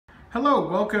Hello,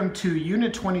 welcome to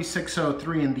Unit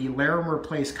 2603 in the Larimer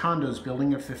Place condos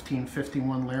building at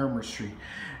 1551 Larimer Street.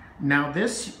 Now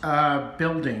this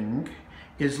building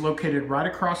is located right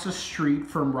across the street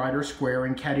from Larimer Square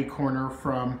and catty corner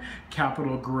from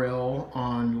Capitol Grill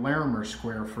on Larimer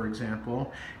Square, for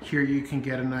example. Here you can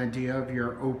get an idea of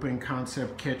your open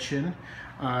concept kitchen.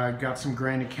 Got some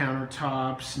granite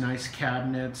countertops, nice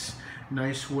cabinets,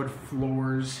 nice wood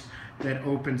floors that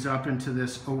opens up into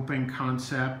this open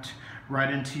concept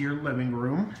right into your living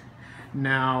room.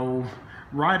 Now,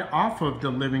 right off of the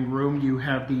living room, you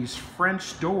have these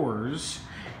French doors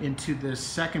into this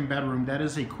second bedroom. That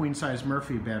is a queen-size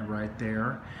Murphy bed right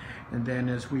there. And then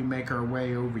as we make our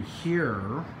way over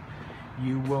here,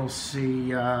 you will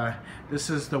see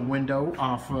this is the window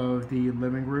off of the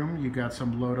living room. You got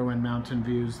some LoDo and mountain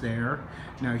views there.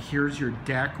 Now here's your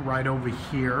deck right over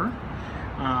here.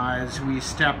 As we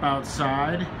step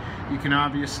outside, you can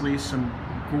obviously some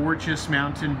gorgeous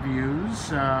mountain views.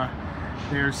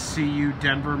 There's CU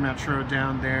Denver Metro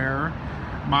down there,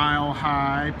 Mile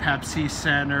High, Pepsi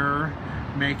Center,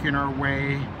 making our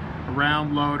way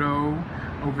around LoDo.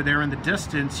 Over there in the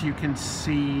distance, you can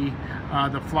see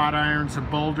the Flatirons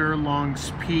of Boulder,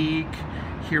 Longs Peak.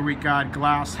 Here we got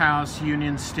Glass House,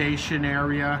 Union Station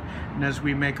area. And as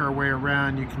we make our way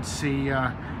around, you can see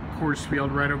Coors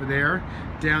Field right over there.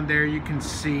 Down there, you can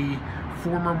see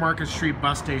former Market Street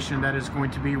bus station that is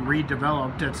going to be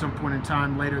redeveloped at some point in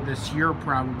time later this year,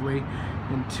 probably,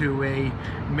 into a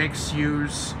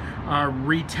mixed-use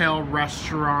retail,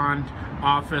 restaurant,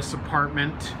 office,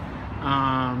 apartment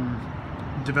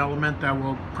development that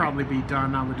will probably be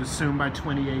done, I would assume, by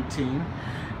 2018.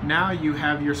 Now you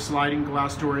have your sliding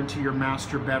glass door into your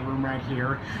master bedroom right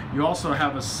here. You also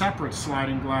have a separate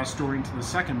sliding glass door into the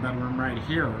second bedroom right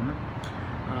here.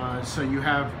 So you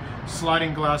have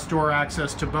sliding glass door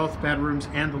access to both bedrooms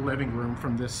and the living room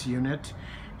from this unit.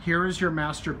 Here is your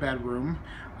master bedroom.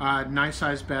 Nice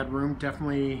size bedroom,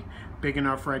 definitely big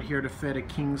enough right here to fit a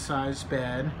king size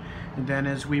bed. And then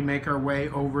as we make our way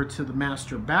over to the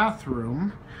master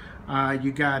bathroom,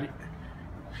 you got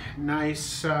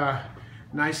nice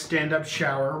stand-up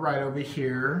shower right over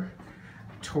here,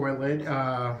 toilet,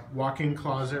 walk-in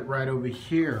closet right over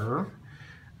here.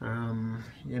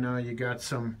 You know, you got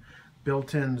some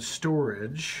built-in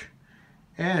storage,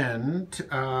 and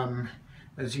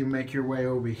as you make your way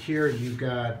over here, you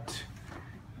got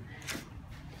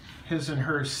his and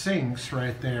her sinks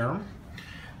right there.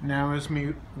 Now as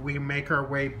we make our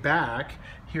way back,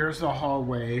 here's the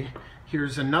hallway.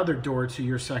 Here's another door to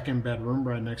your second bedroom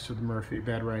right next to the Murphy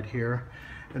bed right here.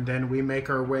 And then we make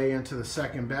our way into the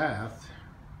second bath,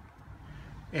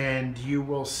 and you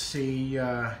will see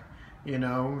you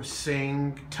know,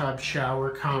 sink, tub,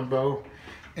 shower combo,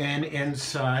 and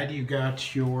inside you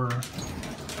got your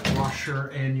washer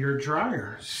and your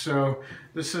dryer. So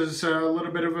this is a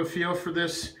little bit of a feel for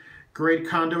this great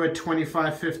condo at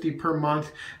 $25.50 per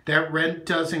month. That rent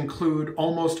does include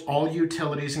almost all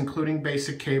utilities, including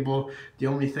basic cable. The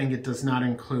only thing it does not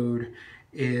include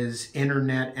is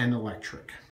internet and electric.